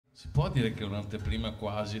Si può dire che è un'anteprima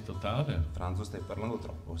quasi totale? Franzo, stai parlando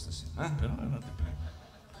troppo stasera. Però è un'anteprima.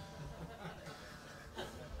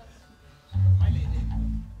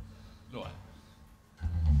 Lo è.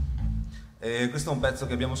 E questo è un pezzo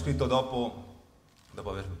che abbiamo scritto dopo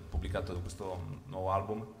aver pubblicato questo nuovo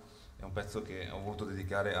album. È un pezzo che ho voluto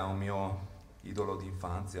dedicare a un mio idolo di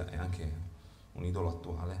infanzia e anche un idolo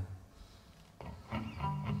attuale, che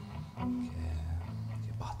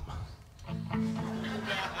è Batman. Il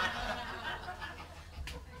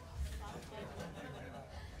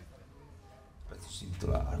pezzo si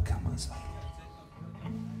intitola Arkham Asylum.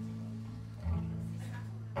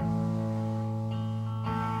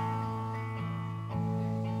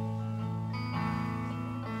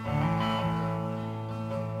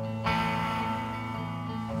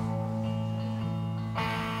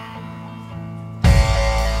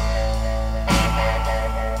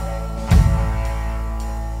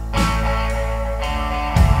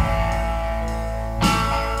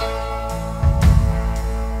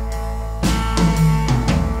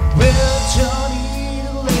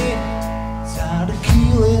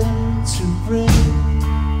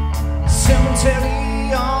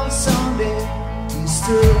 Cemetery on Sunday,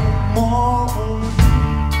 Easter morning.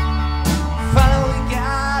 Finally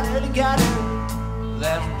got it,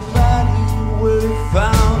 left the body where we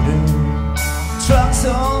found her. Trucks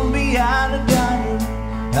on behind the diner,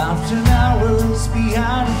 after hours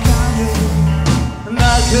behind the counter. And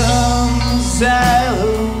Arkham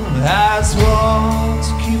Asylum has walls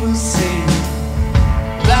to keep us safe.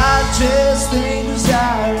 Largest thing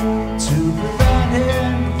desire to prevent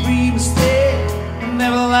every mistake.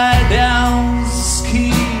 Never lie down,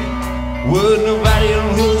 ski. Would nobody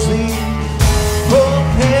on who's lead? Hope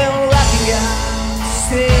hell, rocky guy,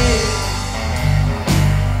 stay.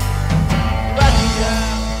 Rocky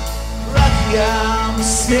guy,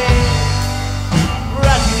 stay.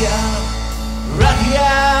 Rocky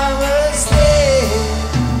guy, stay.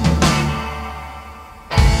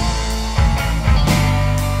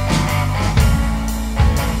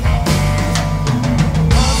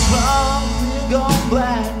 Gone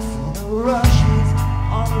black from the rushes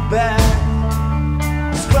on the back.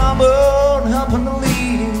 Scrambled up on the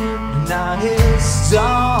lead, now it's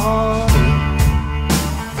dawn.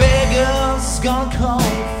 Vegas gonna call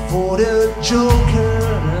for the Joker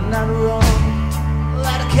and not wrong.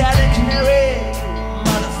 Like a cat and canary,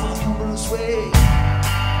 motherfucking Bruce Wayne.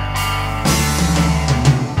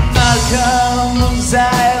 Arkham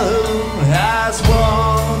Asylum has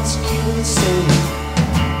one to keep it safe.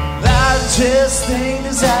 Largest thing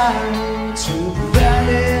desire